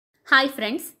Hi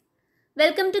friends,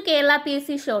 welcome to Kerala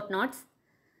PSC short notes.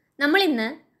 നമ്മളിന്ന്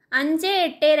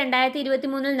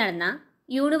 5/8/2023 നടന്ന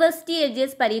university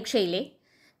LGS പരീക്ഷയിലെ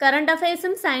current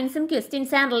അഫയേഴ്സും സയൻസും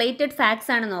questions and related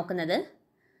facts ആണ് നോക്കുന്നത്.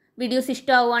 വീഡിയോസ്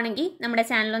ഇഷ്ടമാവുകയാണെങ്കിൽ നമ്മുടെ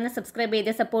ചാനലൊന്ന് സബ്സ്ക്രൈബ്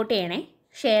ചെയ്ത് സപ്പോർട്ട് ചെയ്യണേ,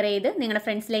 ഷെയർ ചെയ്ത് നിങ്ങളുടെ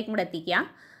ഫ്രണ്ട്സിലേക്കും കൂടെ എത്തിക്കുക.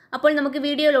 അപ്പോൾ നമുക്ക്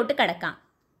വീഡിയോയിലോട്ട് കടക്കാം.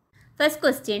 ഫസ്റ്റ്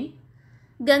ക്വസ്റ്റ്യൻ,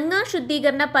 ഗംഗാ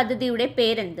ശുദ്ധീകരണ പദ്ധതിയുടെ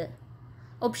പേരെന്ത്?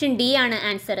 ഓപ്ഷൻ ഡി ആണ്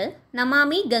ആൻസർ,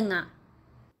 നമാമി ഗംഗ.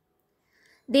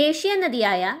 ദേശീയ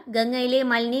നദിയായ ഗംഗയിലെ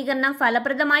മലിനീകരണം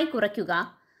ഫലപ്രദമായി കുറയ്ക്കുക,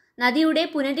 നദിയുടെ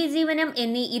പുനരുജ്ജീവനം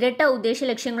എന്നീ ഇരട്ട ഉദ്ദേശ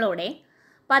ലക്ഷ്യങ്ങളോടെ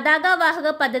പതാകവാഹക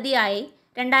പദ്ധതിയായി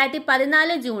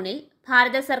 2014 ജൂണിൽ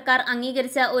ഭാരത സർക്കാർ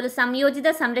അംഗീകരിച്ച ഒരു സംയോജിത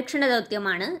സംരക്ഷണ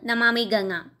ദൗത്യമാണ് നമാമി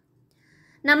ഗംഗ.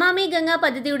 നമാമി ഗംഗ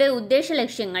പദ്ധതിയുടെ ഉദ്ദേശ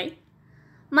ലക്ഷ്യങ്ങൾ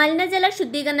മലിനജല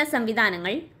ശുദ്ധീകരണ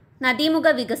സംവിധാനങ്ങൾ, നദീമുഖ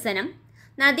വികസനം,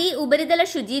 നദീ ഉപരിതല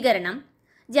ശുചീകരണം,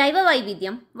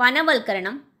 ജൈവവൈവിധ്യം,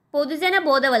 വനവൽക്കരണം, പൊതുജന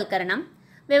ബോധവൽക്കരണം,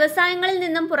 വ്യവസായങ്ങളിൽ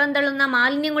നിന്നും പുറന്തള്ളുന്ന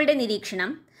മാലിന്യങ്ങളുടെ നിരീക്ഷണം,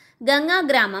 ഗംഗാ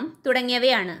ഗ്രാമം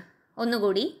തുടങ്ങിയവയാണ്.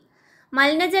 ഒന്നുകൂടി,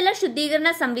 മലിനജല ശുദ്ധീകരണ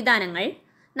സംവിധാനങ്ങൾ,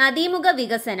 നദീമുഖ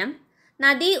വികസനം,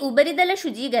 നദീ ഉപരിതല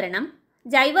ശുചീകരണം,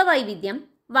 ജൈവവൈവിധ്യം,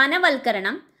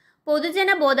 വനവൽക്കരണം, പൊതുജന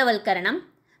ബോധവൽക്കരണം,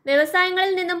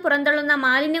 വ്യവസായങ്ങളിൽ നിന്നും പുറന്തള്ളുന്ന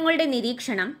മാലിന്യങ്ങളുടെ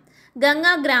നിരീക്ഷണം,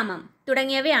 ഗംഗാ ഗ്രാമം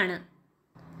തുടങ്ങിയവയാണ്.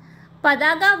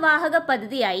 പതാകവാഹക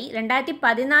പദ്ധതിയായി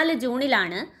 2014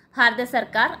 ജൂണിലാണ് ഭാരത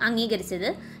സർക്കാർ അംഗീകരിച്ചത്.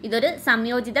 ഇതൊരു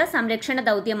സംയോജിത സംരക്ഷണ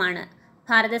ദൗത്യമാണ്.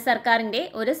 ഭാരത സർക്കാരിൻ്റെ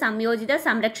ഒരു സംയോജിത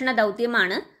സംരക്ഷണ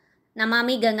ദൗത്യമാണ്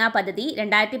നമാമി ഗംഗ പദ്ധതി.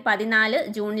 2014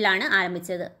 ജൂണിലാണ്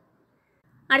ആരംഭിച്ചത്.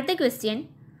 അടുത്ത ക്വസ്റ്റ്യൻ,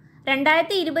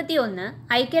 2021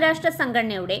 ഐക്യരാഷ്ട്ര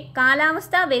സംഘടനയുടെ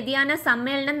കാലാവസ്ഥാ വ്യതിയാന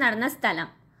സമ്മേളനം നടന്ന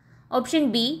സ്ഥലം? Option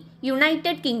B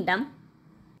United kingdom.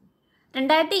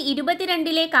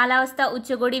 2022 കാലാവസ്ഥാ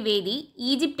ഉച്ചകോടി വേദി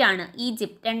ഈജിപ്റ്റ് ആണ്.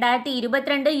 ഈജിപ്റ്റ്.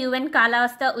 2022 UN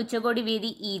കാലാവസ്ഥാ ഉച്ചകോടി വേദി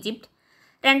ഈജിപ്റ്റ്.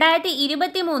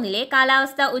 2023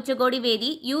 കാലാവസ്ഥാ ഉച്ചകോടി വേദി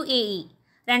UAE.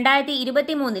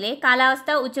 2023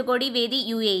 കാലാവസ്ഥാ ഉച്ചകോടി വേദി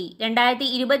UAE.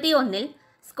 2021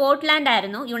 സ്കോട്ട്ലാൻഡ്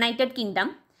ആയിരുന്നു യുണൈറ്റഡ് കിങ്ഡം.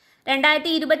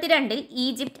 2022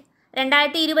 ഈജിപ്റ്റ്.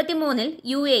 2023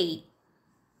 UAE.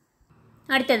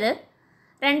 അടുത്തത്,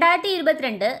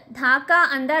 2022 ധാക്ക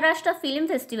അന്താരാഷ്ട്ര ഫിലിം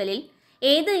ഫെസ്റ്റിവലിൽ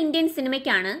ഏത് ഇന്ത്യൻ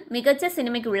സിനിമയ്ക്കാണ് മികച്ച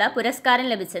സിനിമയ്ക്കുള്ള പുരസ്കാരം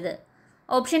ലഭിച്ചത്?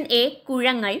 Option A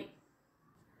കുഴങ്ങൾ.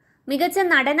 മികച്ച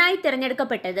നടനായി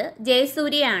തിരഞ്ഞെടുക്കപ്പെട്ടത്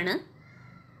ജയസൂര്യയാണ്,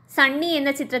 സണ്ണി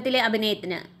എന്ന ചിത്രത്തിലെ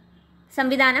അഭിനയത്തിന്.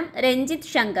 സംവിധാനം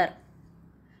രഞ്ജിത്ത് ശങ്കർ.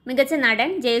 മികച്ച നടൻ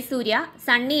ജയസൂര്യ,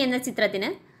 സണ്ണി എന്ന ചിത്രത്തിന്.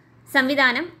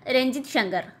 സംവിധാനം രഞ്ജിത്ത്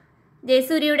ശങ്കർ.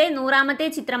 ജയസൂര്യയുടെ 100ാമത്തെ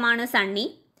ചിത്രമാണ് സണ്ണി.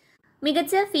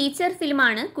 മികച്ച ഫീച്ചർ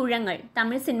ഫിലിമാണ് കുഴങ്ങൾ,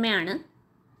 തമിഴ് സിനിമയാണ്.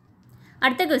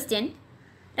 അടുത്ത ക്വസ്റ്റ്യൻ,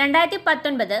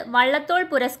 2019 വള്ളത്തോൾ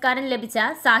പുരസ്കാരം ലഭിച്ച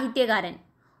സാഹിത്യകാരൻ?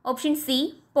 Option C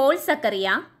Paul Zacharia.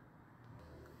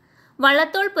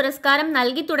 Vallathol പുരസ്കാരം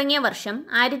നൽകി തുടങ്ങിയ വർഷം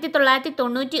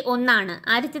 1991 ആണ്.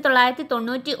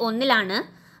 1991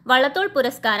 വള്ളത്തോൾ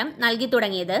പുരസ്കാരം നൽകി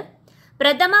തുടങ്ങിയത്.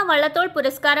 പ്രഥമ വള്ളത്തോൾ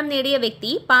പുരസ്കാരം നേടിയ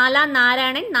വ്യക്തി പാലാ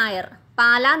നാരായണൻ നായർ.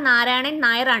 പാലാ നാരായണൻ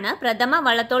നായരാണ് പ്രഥമ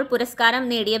വള്ളത്തോൾ പുരസ്കാരം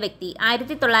നേടിയ വ്യക്തി.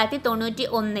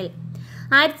 1991.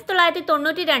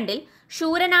 1992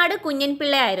 ശൂരനാട്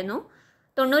കുഞ്ഞൻപിള്ളയായിരുന്നു.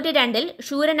 92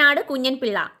 ശൂരനാട്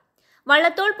കുഞ്ഞൻപിള്ള.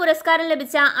 വള്ളത്തോൾ പുരസ്കാരം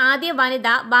ലഭിച്ച ആദ്യ വനിത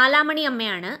ബാലാമണി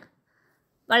അമ്മയാണ്.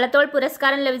 വള്ളത്തോൾ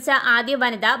പുരസ്കാരം ലഭിച്ച ആദ്യ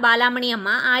വനിത ബാലാമണി അമ്മ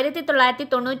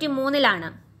 1993.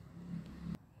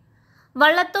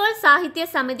 വള്ളത്തോൾ സാഹിത്യ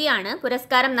സമിതിയാണ്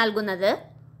പുരസ്കാരം നൽകുന്നത്.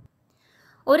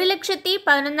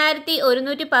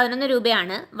 1,11,111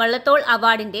 രൂപയാണ് വള്ളത്തോൾ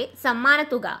അവാർഡിൻ്റെ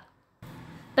സമ്മാനത്തുക.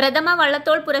 പ്രഥമ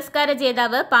വള്ളത്തോൾ പുരസ്കാര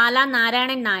ജേതാവ് പാലാ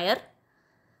നാരായണൻ നായർ.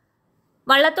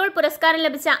 വള്ളത്തോൾ പുരസ്കാരം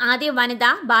ലഭിച്ച ആദ്യ വനിത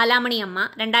ബാലാമണി അമ്മ.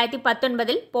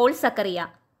 2019 പോൾ സക്കറിയ.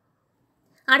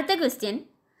 അടുത്ത ക്വസ്റ്റ്യൻ,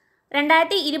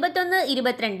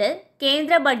 2021-22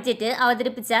 കേന്ദ്ര ബഡ്ജറ്റ്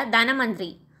അവതരിപ്പിച്ച ധനമന്ത്രി?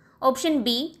 Option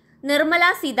B Nirmala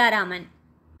Sitharaman.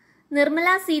 നിർമ്മല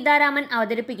സീതാരാമൻ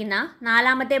അവതരിപ്പിക്കുന്ന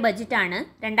 4ാമത്തെ ബജറ്റാണ്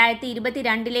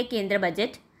 2022 കേന്ദ്ര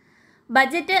ബജറ്റ്.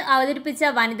 ബജറ്റ് അവതരിപ്പിച്ച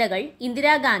വനിതകൾ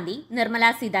ഇന്ദിരാഗാന്ധി, നിർമ്മല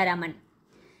സീതാരാമൻ.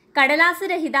 കടലാസ്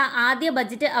രഹിത ആദ്യ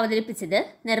ബജറ്റ് അവതരിപ്പിച്ചത്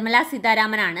നിർമ്മല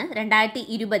സീതാരാമനാണ്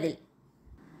 2020.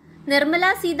 നിർമ്മല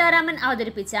സീതാരാമൻ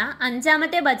അവതരിപ്പിച്ച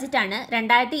 5ാമത്തെ ബജറ്റാണ്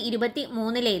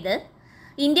 2023.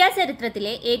 ഇന്ത്യ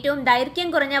ചരിത്രത്തിലെ ഏറ്റവും ദൈർഘ്യം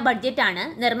കുറഞ്ഞ ബഡ്ജറ്റാണ്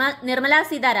നിർമ്മല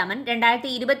സീതാരാമൻ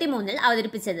 2023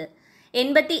 അവതരിപ്പിച്ചത്.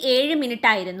 87 മിനിറ്റ്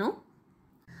ആയിരുന്നു.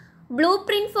 Blue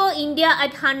print for India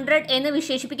at 100 എന്ന്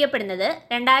വിശേഷിപ്പിക്കപ്പെടുന്നത്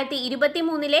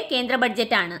 2023 കേന്ദ്ര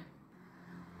ബഡ്ജറ്റാണ്.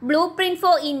 Blue print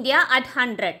for India at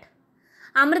 100.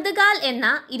 അമൃതകാൽ എന്ന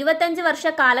 25 വർഷ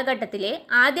കാലഘട്ടത്തിലെ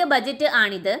ആദ്യ ബജറ്റ്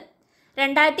ആണിത്.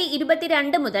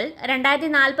 2022 മുതൽ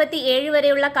 2047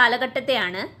 വരെയുള്ള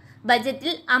കാലഘട്ടത്തെയാണ്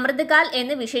ബജറ്റിൽ അമൃതകാൽ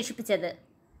എന്ന് വിശേഷിപ്പിച്ചത്.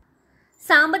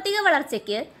 സാമ്പത്തിക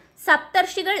വളർച്ചയ്ക്ക്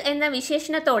സപ്തർഷികൾ എന്ന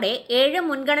വിശേഷണത്തോടെ 7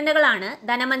 മുൻഗണനകളാണ്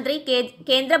ധനമന്ത്രി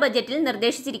കേന്ദ്ര ബജറ്റിൽ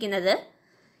നിർദ്ദേശിച്ചിരിക്കുന്നത്.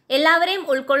 എല്ലാവരെയും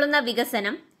ഉൾക്കൊള്ളുന്ന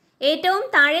വികസനം, ഏറ്റവും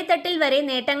താഴെത്തട്ടിൽ വരെ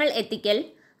നേട്ടങ്ങൾ എത്തിക്കൽ,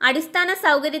 അടിസ്ഥാന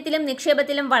സൗകര്യത്തിലും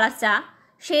നിക്ഷേപത്തിലും വളർച്ച,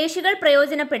 ശേഷികൾ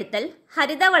പ്രയോജനപ്പെടുത്തൽ,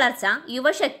 ഹരിത വളർച്ച,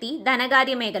 യുവശക്തി,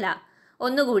 ധനകാര്യ മേഖല.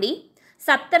 ഒന്നുകൂടി,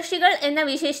 സപ്തർഷികൾ എന്ന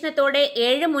വിശേഷണത്തോടെ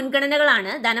 7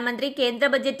 മുൻഗണനകളാണ് ധനമന്ത്രി കേന്ദ്ര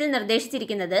ബജറ്റിൽ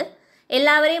നിർദ്ദേശിച്ചിരിക്കുന്നത്.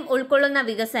 എല്ലാവരെയും ഉൾക്കൊള്ളുന്ന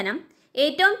വികസനം,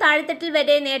 ഏറ്റവും താഴെത്തട്ടിൽ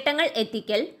വരെ നേട്ടങ്ങൾ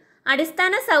എത്തിക്കൽ,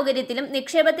 അടിസ്ഥാന സൗകര്യത്തിലും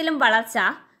നിക്ഷേപത്തിലും വളർച്ച,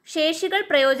 ശേഷികൾ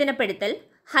പ്രയോജനപ്പെടുത്തൽ,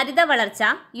 ഹരിത വളർച്ച,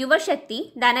 യുവശക്തി,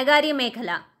 ധനകാര്യ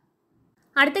മേഖല.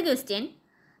 അടുത്ത ക്വസ്റ്റ്യൻ,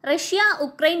 റഷ്യ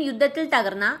ഉക്രൈൻ യുദ്ധത്തിൽ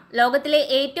തകർന്ന ലോകത്തിലെ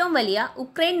ഏറ്റവും വലിയ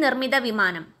ഉക്രൈൻ നിർമ്മിത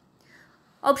വിമാനം.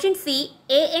 Option C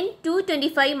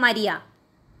AN-225 Maria.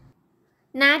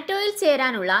 നാറ്റോയിൽ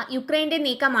ചേരാനുള്ള യുക്രൈൻ്റെ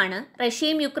നീക്കമാണ്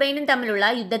റഷ്യയും യുക്രൈനും തമ്മിലുള്ള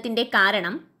യുദ്ധത്തിൻ്റെ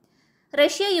കാരണം.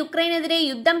 റഷ്യ യുക്രൈനെതിരെ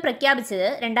യുദ്ധം പ്രഖ്യാപിച്ചത്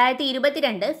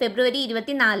 2022 ഫെബ്രുവരി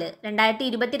 24.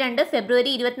 2022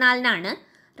 ഫെബ്രുവരി 24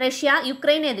 റഷ്യ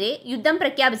യുക്രൈനെതിരെ യുദ്ധം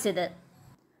പ്രഖ്യാപിച്ചത്.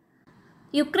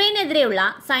 യുക്രൈനെതിരെയുള്ള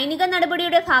സൈനിക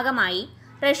നടപടിയുടെ ഭാഗമായി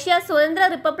റഷ്യ സ്വതന്ത്ര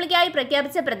റിപ്പബ്ലിക്കായി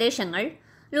പ്രഖ്യാപിച്ച പ്രദേശങ്ങൾ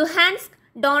ലുഹാൻസ്ക്,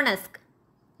 ഡോണസ്ക്.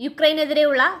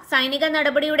 യുക്രൈനെതിരെയുള്ള സൈനിക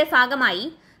നടപടിയുടെ ഭാഗമായി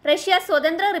റഷ്യ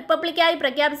സ്വതന്ത്ര റിപ്പബ്ലിക്കായി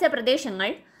പ്രഖ്യാപിച്ച പ്രദേശങ്ങൾ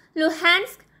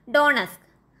ലുഹാൻസ്ക്, ഡോണസ്ക്.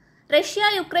 റഷ്യ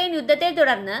യുക്രൈൻ യുദ്ധത്തെ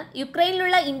തുടർന്ന്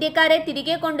യുക്രൈനിലുള്ള ഇന്ത്യക്കാരെ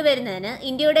തിരികെ കൊണ്ടുവരുന്നതിന്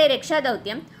ഇന്ത്യയുടെ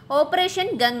രക്ഷാദൗത്യം ഓപ്പറേഷൻ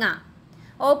ഗംഗ.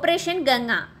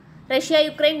 റഷ്യ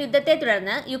യുക്രൈൻ യുദ്ധത്തെ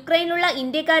തുടർന്ന് യുക്രൈനിലുള്ള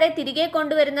ഇന്ത്യക്കാരെ തിരികെ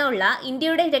കൊണ്ടുവരുന്നതിനുള്ള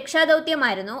ഇന്ത്യയുടെ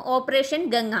രക്ഷാദൗത്യമായിരുന്നു ഓപ്പറേഷൻ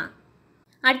ഗംഗ.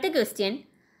 അടുത്ത ക്വസ്റ്റ്യൻ,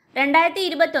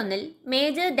 2021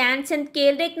 മേജർ ധ്യാൻചന്ദ്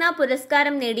ഖേൽരത്ന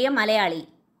പുരസ്കാരം നേടിയ മലയാളി.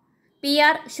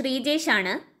 PR ശ്രീജേഷ്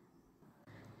ആണ്.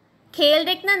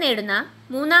 ഖേൽരത്ന നേടുന്ന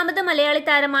 3ാമത് മലയാളി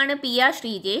താരമാണ് PR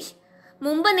ശ്രീജേഷ്.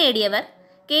 മുമ്പ് നേടിയവർ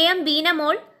KM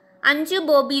Beenamol, Anju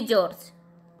Bobby George.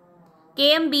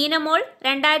 KM Beenamol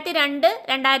 2002,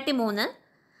 2003,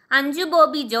 Anju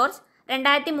Bobby George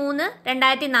 2003,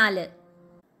 2004.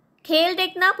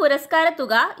 Khel Ratna പുരസ്കാര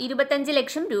തുക 25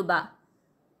 ലക്ഷം രൂപ.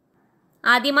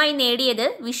 ആദ്യമായി നേടിയത്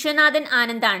വിശ്വനാഥൻ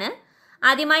ആനന്ദാണ്.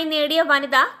 ആദ്യമായി നേടിയ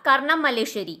വനിത കർണം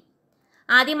മല്ലേശ്വരി.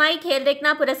 ആദ്യമായി ഖേൽരത്ന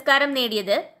പുരസ്കാരം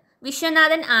നേടിയത്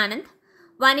വിശ്വനാഥൻ ആനന്ദ്,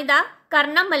 വനിത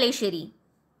കർണം മല്ലേശ്വരി.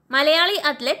 മലയാളി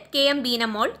അത്ലറ്റ് KM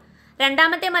ബീനമോൾ,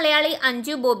 രണ്ടാമത്തെ മലയാളി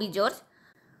അഞ്ജു ബോബി ജോർജ്,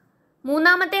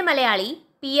 മൂന്നാമത്തെ മലയാളി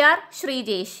PR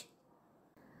ശ്രീജേഷ്.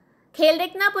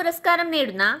 ഖേൽരത്ന പുരസ്കാരം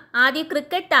നേടുന്ന ആദ്യ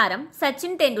ക്രിക്കറ്റ് താരം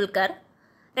സച്ചിൻ തെണ്ടുൽക്കർ,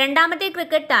 രണ്ടാമത്തെ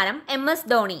ക്രിക്കറ്റ് താരം MS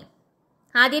ധോണി,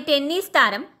 ആദ്യ ടെന്നീസ്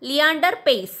താരം ലിയാണ്ടർ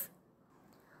പെയ്സ്.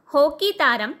 ഹോക്കി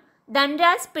താരം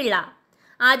ധൻരാജ് പിള്ള.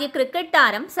 ആദ്യ ക്രിക്കറ്റ്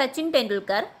താരം സച്ചിൻ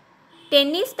തെണ്ടുൽക്കർ,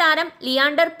 ടെന്നീസ് താരം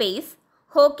ലിയാണ്ടർ പെയ്സ്,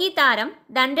 ഹോക്കി താരം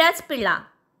ധൻരാജ് പിള്ള.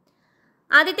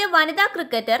 ആദ്യത്തെ വനിതാ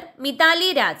ക്രിക്കറ്റർ മിതാലി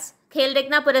രാജ്.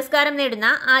 ഖേൽരത്ന പുരസ്കാരം നേടുന്ന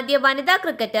ആദ്യ വനിതാ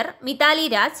ക്രിക്കറ്റർ മിതാലി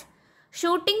രാജ്.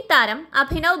 ഷൂട്ടിംഗ് താരം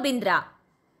അഭിനവ് ബിന്ദ്ര.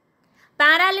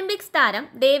 പാരാലിമ്പിക്സ് താരം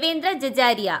ദേവേന്ദ്ര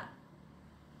ജജാരിയ.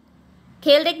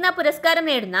 ഖേൽരത്ന പുരസ്കാരം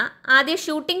നേടുന്ന ആദ്യ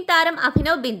ഷൂട്ടിംഗ് താരം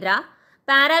അഭിനവ് ബിന്ദ്ര,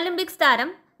 പാരാലിമ്പിക്സ് താരം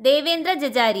ദേവേന്ദ്ര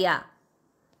ജജാരിയ.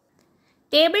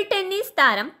 ടേബിൾ ടെന്നീസ്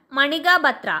താരം മണിക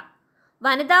ബത്ര.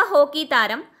 വനിതാ ഹോക്കി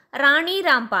താരം റാണി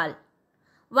രാംപാൽ.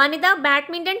 വനിതാ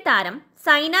ബാഡ്മിൻ്റൺ താരം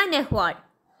സൈന നെഹ്വാൾ.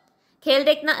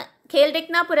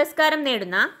 ഖേൽരത്ന പുരസ്കാരം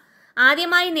നേടുന്ന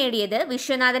ആദ്യമായി നേടിയത്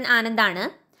വിശ്വനാഥൻ ആനന്ദാണ്.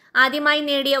 ആദ്യമായി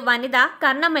നേടിയ വനിത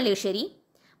Karnam Malleshwari.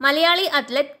 Malayali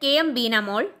athlete KM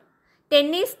Beenamol.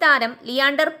 Tennis താരം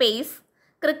ലിയാണ്ടർ പെയ്സ്.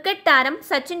 ക്രിക്കറ്റ് താരം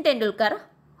സച്ചിൻ തെണ്ടുൽക്കർ.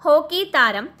 ഹോക്കി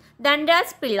താരം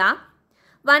ധൻരാജ് പിള്ള.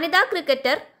 വനിതാ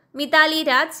ക്രിക്കറ്റർ മിതാലി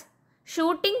രാജ്.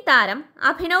 ഷൂട്ടിംഗ് താരം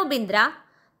അഭിനവ് ബിന്ദ്ര.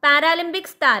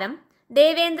 പാരാലിമ്പിക്സ് താരം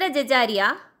ദേവേന്ദ്ര ജജാരിയ.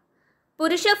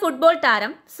 പുരുഷ ഫുട്ബോൾ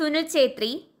താരം സുനിൽ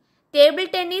ഛേത്രി. ടേബിൾ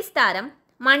ടെന്നീസ് താരം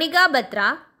മണിക ബത്ര.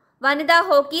 വനിതാ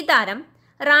ഹോക്കി താരം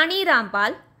റാണി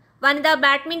രാംപാൽ. വനിതാ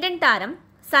ബാഡ്മിൻ്റൺ താരം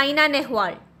സൈന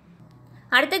നെഹ്വാൾ.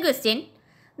 അടുത്ത ക്വസ്റ്റ്യൻ,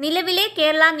 നിലവിലെ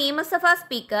കേരള നിയമസഭാ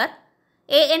സ്പീക്കർ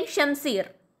AN ഷംസീർ.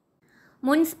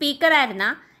 മുൻ സ്പീക്കറായിരുന്ന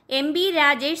MB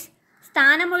രാജേഷ്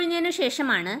സ്ഥാനമൊഴിഞ്ഞതിനു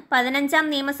ശേഷമാണ് 15ാം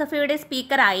നിയമസഭയുടെ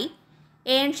സ്പീക്കറായി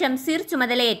AN Shamseer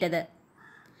ചുമതലയേറ്റത്.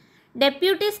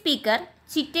 Deputy speaker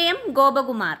Chittayam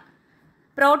Gopakumar.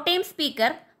 Pro tem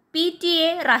speaker PTA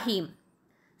Rahim.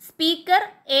 Speaker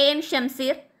AN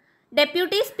Shamseer.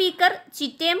 Deputy speaker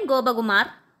Chittayam Gopakumar.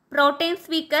 Pro tem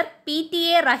speaker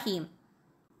PTA റഹീം.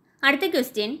 അടുത്ത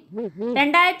ക്വസ്റ്റ്യൻ,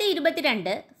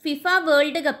 2022 ഫിഫ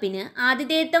വേൾഡ് കപ്പിന്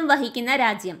ആതിഥേയത്വം വഹിക്കുന്ന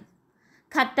രാജ്യം.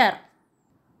 ഖത്തർ.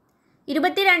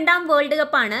 22ാം വേൾഡ്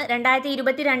കപ്പാണ്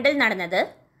 2022 നടന്നത്.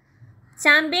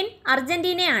 ചാമ്പ്യൻ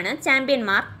അർജന്റീനയാണ്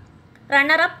ചാമ്പ്യന്മാർ.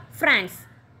 Runner-up France.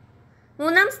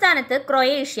 3ാം സ്ഥാനത്ത്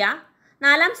ക്രൊയേഷ്യ.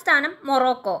 4ാം സ്ഥാനം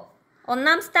മൊറോക്കോ.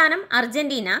 ഒന്നാം സ്ഥാനം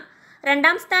അർജന്റീന,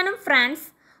 രണ്ടാം സ്ഥാനം ഫ്രാൻസ്,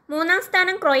 മൂന്നാം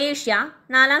സ്ഥാനം ക്രൊയേഷ്യ,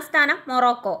 നാലാം സ്ഥാനം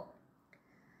മൊറോക്കോ.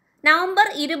 നവംബർ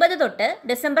 20 തൊട്ട്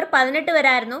ഡിസംബർ 18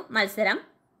 വരെയായിരുന്നു മത്സരം.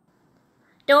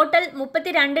 ടോട്ടൽ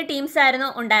 32 ടീംസ് ആയിരുന്നു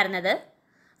ഉണ്ടായിരുന്നത്.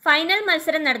 ഫൈനൽ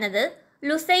മത്സരം നടന്നത്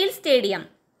Lusail stadium.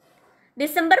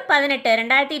 December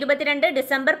 18, 2022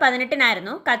 December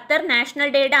 18 Qatar national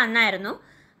ഡേയുടെ അന്നായിരുന്നു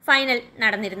ഫൈനൽ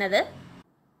നടന്നിരുന്നത്.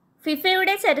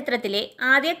 ഫിഫയുടെ ചരിത്രത്തിലെ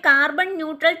ആദ്യ കാർബൺ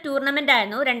ന്യൂട്രൽ ടൂർണമെൻ്റ്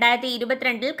ആയിരുന്നു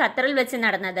 2022 ഖത്തറിൽ വെച്ച്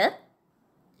നടന്നത്.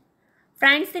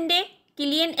 ഫ്രാൻസിൻ്റെ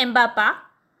കിലിയൻ എംബാപ്പ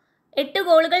 8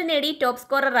 ഗോളുകൾ നേടി top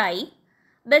സ്കോററായി.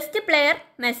 Best player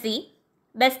Messi,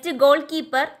 best goal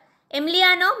keeper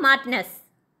Emiliano Martinez.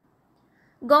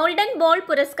 Golden ball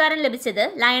പുരസ്കാരം ലഭിച്ചത്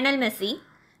Lionel Messi,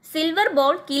 silver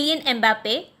ball Kylian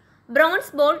Mbappe,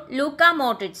 bronze ball Luka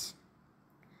Modric.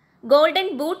 Golden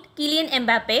boot Kylian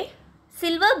Mbappe,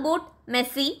 silver boot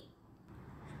Messi,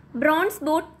 bronze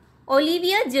boot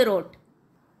Olivier Giroud.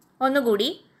 ഒന്നുകൂടി,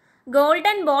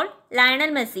 golden ball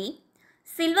Lionel Messi,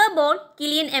 silver ball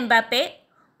Kylian Mbappe,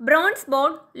 bronze ball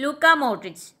Luka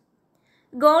Modric.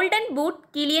 Golden boot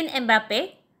Kylian Mbappe,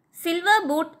 silver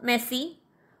boot Messi,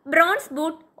 bronze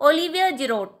boot Olivier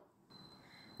Giroud.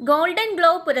 Golden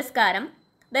glove പുരസ്കാരം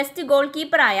best goal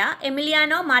കീപ്പറായ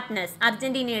Emiliano Martinez,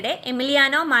 അർജന്റീനയുടെ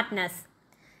Emiliano Martinez.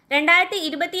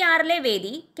 2026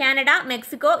 വേദി Canada,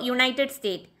 Mexico, United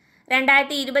state.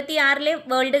 2026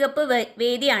 world cup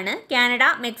വേദിയാണ് Canada,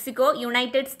 Mexico,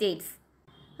 United States.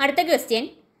 അടുത്ത question,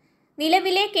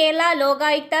 നിലവിലെ Kerala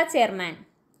Lokayukta chairman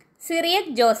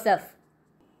Cyriac Joseph.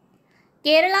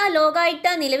 Kerala Lokayukta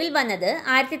നിലവിൽ വന്നത്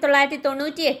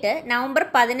 1998 November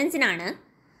 15.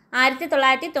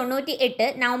 1998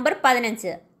 November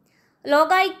 15.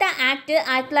 Lokayukta act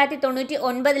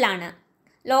 1999.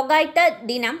 Lokayukta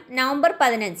ദിനം November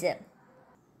 15.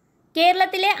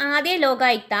 കേരളത്തിലെ ആദ്യ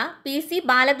ലോകായുക്ത PC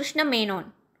ബാലകൃഷ്ണ മേനോൻ.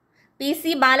 PC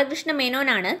ബാലകൃഷ്ണ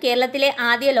മേനോനാണ് കേരളത്തിലെ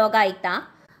ആദ്യ ലോകായുക്ത.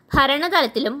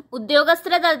 ഭരണതലത്തിലും ഉദ്യോഗസ്ഥ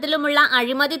തലത്തിലുമുള്ള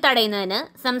അഴിമതി തടയുന്നതിന്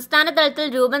സംസ്ഥാന തലത്തിൽ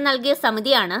രൂപം നൽകിയ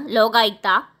സമിതിയാണ് ലോകായുക്ത.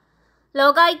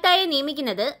 ലോകായുക്തയെ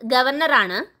നിയമിക്കുന്നത്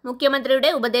ഗവർണറാണ്, മുഖ്യമന്ത്രിയുടെ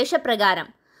ഉപദേശപ്രകാരം.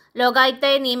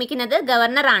 ലോകായുക്തയെ നിയമിക്കുന്നത്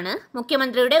ഗവർണറാണ്,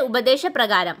 മുഖ്യമന്ത്രിയുടെ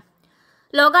ഉപദേശപ്രകാരം.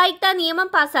 ലോകായുക്ത നിയമം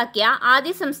പാസാക്കിയ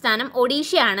ആദ്യ സംസ്ഥാനം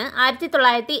ഒഡീഷയാണ്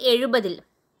 1970.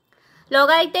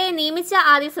 ലോകായുക്തയെ നിയമിച്ച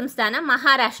ആദ്യ സംസ്ഥാനം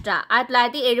മഹാരാഷ്ട്ര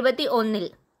 1971.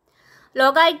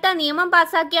 ലോകായുക്ത നിയമം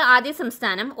പാസാക്കിയ ആദ്യ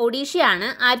സംസ്ഥാനം ഒഡീഷയാണ്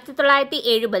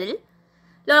 1970.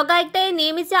 ലോകായുക്തയെ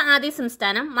നിയമിച്ച ആദ്യ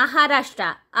സംസ്ഥാനം മഹാരാഷ്ട്ര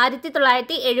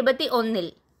 1971.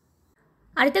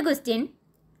 അടുത്ത ക്വസ്റ്റ്യൻ,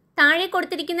 താഴെ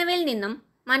കൊടുത്തിരിക്കുന്നവയിൽ നിന്നും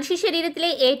മനുഷ്യ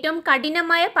ശരീരത്തിലെ ഏറ്റവും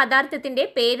കഠിനമായ പദാർത്ഥത്തിൻ്റെ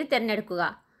പേര് തിരഞ്ഞെടുക്കുക.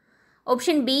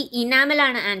 Option B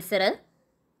ഇനാമലാണ് answer.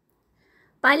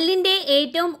 പല്ലിൻ്റെ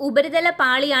ഏറ്റവും ഉപരിതല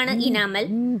പാളിയാണ് ഇനാമൽ.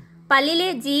 പല്ലിലെ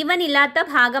ജീവനില്ലാത്ത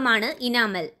ഭാഗമാണ്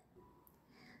ഇനാമൽ.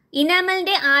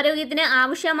 ഇനാമലിൻ്റെ ആരോഗ്യത്തിന്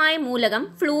ആവശ്യമായ മൂലകം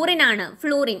ഫ്ലൂറിൻ ആണ്.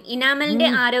 ഫ്ലൂറിൻ, ഇനാമലിൻ്റെ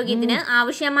ആരോഗ്യത്തിന്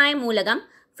ആവശ്യമായ മൂലകം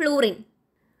ഫ്ലൂറിൻ.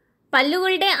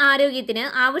 പല്ലുകളുടെ ആരോഗ്യത്തിന്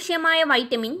ആവശ്യമായ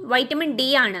വൈറ്റമിൻ ഡി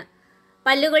ആണ്.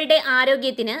 പല്ലുകളുടെ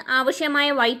ആരോഗ്യത്തിന് ആവശ്യമായ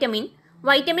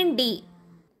വൈറ്റമിൻ ഡി.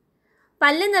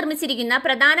 പല്ല് നിർമ്മിച്ചിരിക്കുന്ന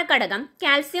പ്രധാന ഘടകം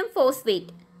കാൽസ്യം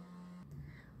ഫോസ്ഫേറ്റ്.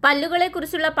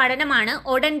 പല്ലുകളെക്കുറിച്ചുള്ള പഠനമാണ്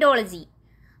ഓഡന്റോളജി.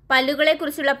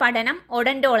 പല്ലുകളെക്കുറിച്ചുള്ള പഠനം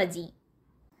ഓഡന്റോളജി.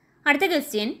 അടുത്ത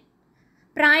ക്വസ്റ്റ്യൻ,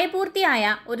 പ്രായപൂർത്തിയായ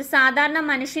ഒരു സാധാരണ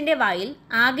മനുഷ്യൻ്റെ വായിൽ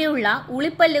ആകെയുള്ള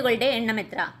ഉളിപ്പല്ലുകളുടെ എണ്ണം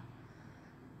എത്ര?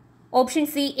 ഓപ്ഷൻ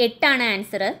സി 8 ആണ്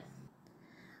ആൻസർ.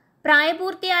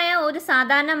 പ്രായപൂർത്തിയായ ഒരു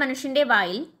സാധാരണ മനുഷ്യൻ്റെ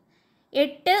വായിൽ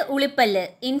 8 ഉളിപ്പല്ല്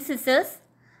incisors,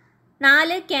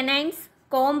 4 കെനൈൻസ്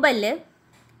കോമ്പല്ല്,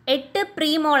 8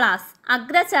 premolars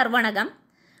അഗ്രചർവണകം,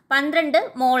 12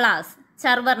 molars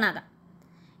ചർവർണകം.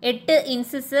 8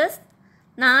 incisors,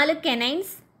 4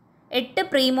 കെനൈൻസ്, 8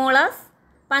 premolars,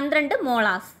 12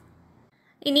 molars.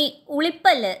 ഇനി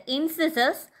ഉളിപ്പല്ല്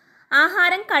ഇൻസിസേഴ്സ്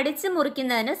ആഹാരം കടിച്ചു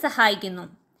മുറിക്കുന്നതിന് സഹായിക്കുന്നു.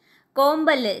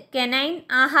 കോമ്പല്ല് കെനൈൻ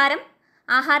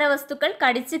ആഹാരവസ്തുക്കൾ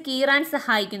കടിച്ചു കീറാൻ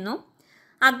സഹായിക്കുന്നു.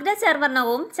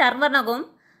 അഗ്രചർവർണകവും ചർവർണകവും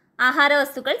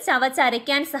ആഹാരവസ്തുക്കൾ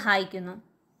ചവച്ചരയ്ക്കാൻ സഹായിക്കുന്നു.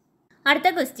 അടുത്ത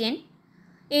ക്വസ്റ്റ്യൻ,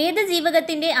 ഏത്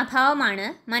ജീവകത്തിൻ്റെ അഭാവമാണ്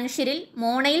മനുഷ്യരിൽ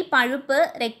മോണയിൽ പഴുപ്പ്,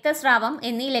 രക്തസ്രാവം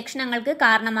എന്നീ ലക്ഷണങ്ങൾക്ക്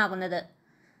കാരണമാകുന്നത്?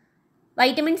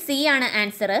 വൈറ്റമിൻ സി ആണ്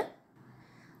ആൻസർ.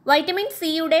 വൈറ്റമിൻ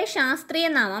സിയുടെ ശാസ്ത്രീയ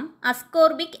നാമം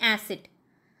അസ്കോർബിക് ആസിഡ്.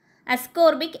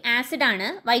 അസ്കോർബിക് ആസിഡ് ആണ്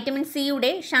വൈറ്റമിൻ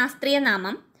സിയുടെ ശാസ്ത്രീയ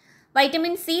നാമം.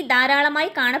 വൈറ്റമിൻ സി ധാരാളമായി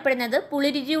കാണപ്പെടുന്നത്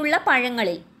പുളിരുചിയുള്ള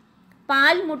പഴങ്ങളിൽ,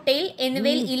 പാൽ, മുട്ടയിൽ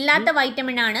എന്നിവയിൽ ഇല്ലാത്ത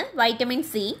വൈറ്റമിനാണ് വൈറ്റമിൻ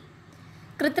സി.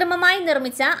 കൃത്രിമമായി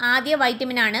നിർമ്മിച്ച ആദ്യ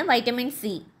വൈറ്റമിനാണ് വൈറ്റമിൻ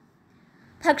സി.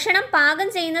 ഭക്ഷണം പാകം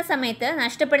ചെയ്യുന്ന സമയത്ത്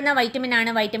നഷ്ടപ്പെടുന്ന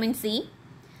വൈറ്റമിനാണ് വൈറ്റമിൻ സി.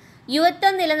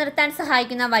 യുവത്വം നിലനിർത്താൻ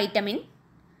സഹായിക്കുന്ന വൈറ്റമിൻ.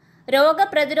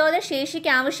 രോഗപ്രതിരോധ ശേഷിക്ക്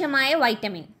ആവശ്യമായ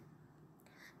വൈറ്റമിൻ.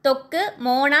 ത്വക്ക്,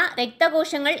 മോണ,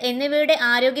 രക്തകോശങ്ങൾ എന്നിവയുടെ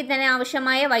ആരോഗ്യത്തിന്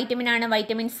ആവശ്യമായ വൈറ്റമിനാണ്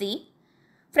vitamin C.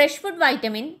 Fresh food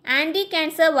vitamin, anti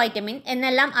cancer vitamin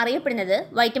എന്നെല്ലാം അറിയപ്പെടുന്നത്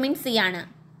വൈറ്റമിൻ സി ആണ്.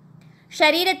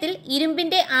 ശരീരത്തിൽ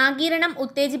ഇരുമ്പിൻ്റെ ആഗിരണം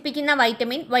ഉത്തേജിപ്പിക്കുന്ന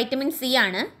വൈറ്റമിൻ വൈറ്റമിൻ സി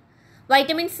ആണ്.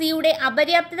 വൈറ്റമിൻ സിയുടെ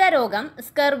അപര്യാപ്തത രോഗം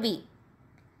സ്കർവി.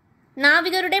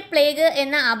 നാവികരുടെ പ്ലേഗ്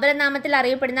എന്ന അപരനാമത്തിൽ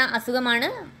അറിയപ്പെടുന്ന അസുഖമാണ്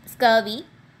സ്കർവി.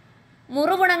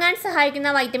 മുറിവുണങ്ങാൻ സഹായിക്കുന്ന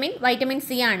വൈറ്റമിൻ വൈറ്റമിൻ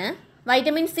സി ആണ്.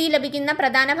 വൈറ്റമിൻ സി ലഭിക്കുന്ന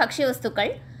പ്രധാന ഭക്ഷ്യവസ്തുക്കൾ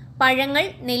പഴങ്ങൾ,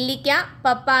 നെല്ലിക്ക,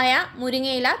 പപ്പായ,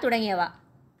 മുരിങ്ങയില തുടങ്ങിയവ.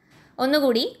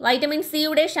 ഒന്നുകൂടി, വൈറ്റമിൻ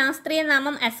സിയുടെ ശാസ്ത്രീയ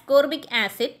നാമം അസ്കോർബിക്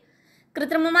ആസിഡ്.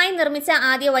 കൃത്രിമമായി നിർമ്മിച്ച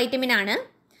ആദ്യ വൈറ്റമിനാണ്.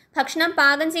 ഭക്ഷണം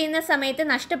പാകം ചെയ്യുന്ന സമയത്ത്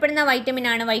നഷ്ടപ്പെടുന്ന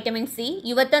വൈറ്റമിനാണ് വൈറ്റമിൻ സി.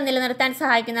 യുവത്വം നിലനിർത്താൻ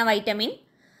സഹായിക്കുന്ന വൈറ്റമിൻ.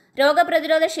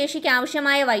 രോഗപ്രതിരോധ ശേഷിക്ക്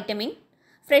ആവശ്യമായ vitamin.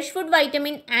 Fresh food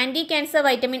vitamin, anti cancer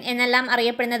vitamin എന്നെല്ലാം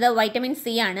അറിയപ്പെടുന്നത് വൈറ്റമിൻ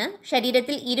സി ആണ്.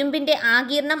 ശരീരത്തിൽ ഇരുമ്പിൻ്റെ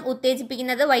ആഗിരണം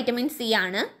ഉത്തേജിപ്പിക്കുന്നത് വൈറ്റമിൻ സി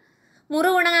ആണ്.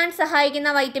 മുറിവുണങ്ങാൻ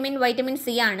സഹായിക്കുന്ന വൈറ്റമിൻ വൈറ്റമിൻ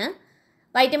സി ആണ്.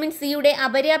 വൈറ്റമിൻ സിയുടെ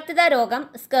അപര്യാപ്തത രോഗം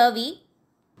സ്കർവി.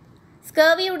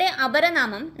 സ്കർവിയുടെ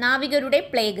അപരനാമം നാവികരുടെ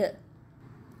പ്ലേഗ്.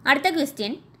 അടുത്ത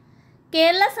ക്വസ്റ്റ്യൻ,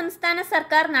 കേരള സംസ്ഥാന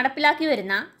സർക്കാർ നടപ്പിലാക്കി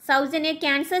വരുന്ന സൗജന്യ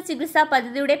ക്യാൻസർ ചികിത്സാ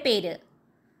പദ്ധതിയുടെ പേര്.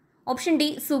 Option D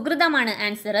സുകൃതമാണ്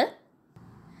answer.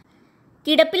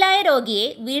 കിടപ്പിലായ രോഗിയെ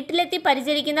വീട്ടിലെത്തി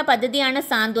പരിചരിക്കുന്ന പദ്ധതിയാണ്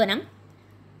സാന്ത്വനം.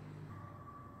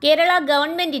 കേരള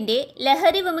ഗവൺമെൻറ്റിൻ്റെ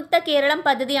ലഹരി വിമുക്ത കേരളം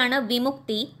പദ്ധതിയാണ്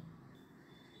വിമുക്തി.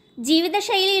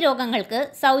 ജീവിതശൈലി രോഗങ്ങൾക്ക്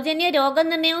സൗജന്യ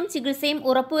രോഗനിർണയവും ചികിത്സയും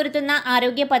ഉറപ്പുവരുത്തുന്ന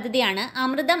ആരോഗ്യ പദ്ധതിയാണ്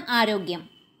അമൃതം ആരോഗ്യം.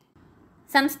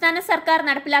 സംസ്ഥാന സർക്കാർ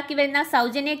നടപ്പിലാക്കി വരുന്ന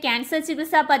സൗജന്യ ക്യാൻസർ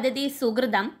ചികിത്സാ പദ്ധതി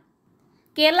സുകൃതം.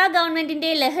 കേരള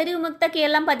ഗവൺമെൻറ്റിൻ്റെ ലഹരി വിമുക്ത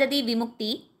കേരളം പദ്ധതി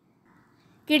വിമുക്തി.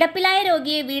 കിടപ്പിലായ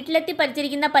രോഗിയെ വീട്ടിലെത്തി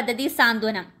പരിചരിക്കുന്ന പദ്ധതി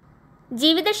സാന്ത്വനം.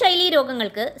 ജീവിതശൈലി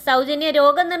രോഗങ്ങൾക്ക് സൗജന്യ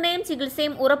രോഗനിർണയം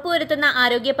ചികിത്സയും ഉറപ്പുവരുത്തുന്ന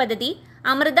ആരോഗ്യ പദ്ധതി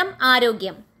അമൃതം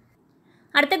ആരോഗ്യം.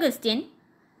 അടുത്ത ക്വസ്റ്റ്യൻ,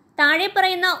 താഴെ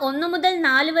പറയുന്ന 1 മുതൽ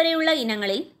 4 വരെയുള്ള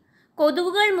ഇനങ്ങളിൽ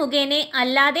കൊതുകുകൾ മുഖേന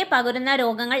അല്ലാതെ പകരുന്ന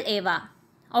രോഗങ്ങൾ ഏവ?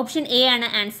 ഓപ്ഷൻ എ ആണ്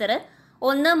ആൻസർ.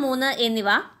 1, 3 എന്നിവ.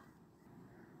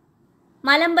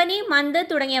 മലമ്പനി, മന്ത്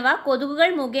തുടങ്ങിയവ കൊതുകുകൾ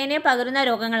മുഖേന പകരുന്ന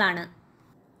രോഗങ്ങളാണ്.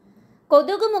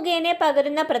 കൊതുക് മുഖേന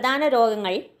പകരുന്ന പ്രധാന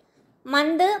രോഗങ്ങൾ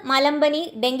മന്ത്, മലമ്പനി,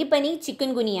 ഡെങ്കിപ്പനി,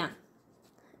 ചിക്കുൻഗുനിയ.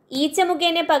 ഈച്ച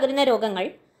മുഖേന പകരുന്ന രോഗങ്ങൾ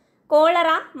കോളറ,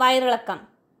 വയറിളക്കം.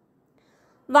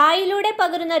 വായിലൂടെ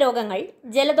പകരുന്ന രോഗങ്ങൾ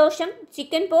ജലദോഷം,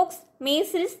 ചിക്കൻ പോക്സ്,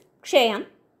 മീസിൽസ്, ക്ഷയം.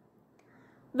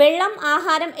 വെള്ളം,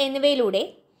 ആഹാരം എന്നിവയിലൂടെ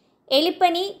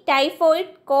എലിപ്പനി,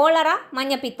 ടൈഫോയിഡ്, കോളറ,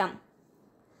 മഞ്ഞപ്പിത്തം.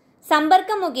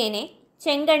 സമ്പർക്കം മുഖേന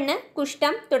ചെങ്കണ്ണ്,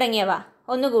 കുഷ്ഠം തുടങ്ങിയവ.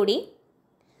 ഒന്നുകൂടി,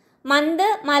 മന്ത്,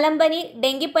 മലമ്പനി,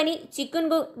 ഡെങ്കിപ്പനി,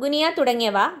 ചിക്കുൻഗുനിയ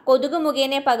തുടങ്ങിയവ കൊതുക്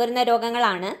മുഖേന പകരുന്ന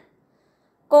രോഗങ്ങളാണ്.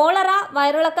 കോളറ,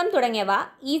 വയറിളക്കം തുടങ്ങിയവ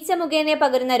ഈച്ച മുഖേന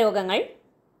പകരുന്ന രോഗങ്ങൾ.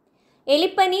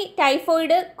 എലിപ്പനി,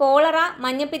 ടൈഫോയിഡ്, കോളറ,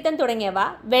 മഞ്ഞപ്പിത്തം തുടങ്ങിയവ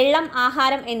വെള്ളം,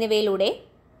 ആഹാരം എന്നിവയിലൂടെ.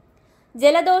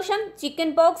 ജലദോഷം, ചിക്കൻ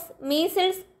പോക്സ്,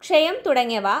 മീസിൽസ്, ക്ഷയം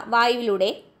തുടങ്ങിയവ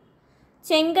വായുവിലൂടെ.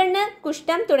 ചെങ്കണ്ണ്,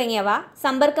 കുഷ്ഠം തുടങ്ങിയവ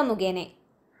സമ്പർക്കം മുഖേന.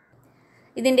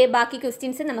 ഇതിൻ്റെ ബാക്കി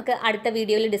ക്വസ്റ്റ്യൻസ് നമുക്ക് അടുത്ത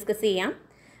വീഡിയോയിൽ ഡിസ്കസ് ചെയ്യാം.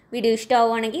 വീഡിയോ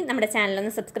ഇഷ്ടമാവുകയാണെങ്കിൽ നമ്മുടെ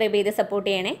ചാനലൊന്ന് സബ്സ്ക്രൈബ് ചെയ്ത് സപ്പോർട്ട്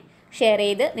ചെയ്യണേ. ഷെയർ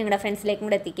ചെയ്ത് നിങ്ങളുടെ ഫ്രണ്ട്സിലേക്കും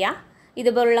കൂടെ എത്തിക്കുക.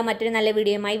 ഇതുപോലുള്ള മറ്റൊരു നല്ല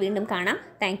വീഡിയോയുമായി വീണ്ടും കാണാം.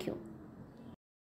 താങ്ക്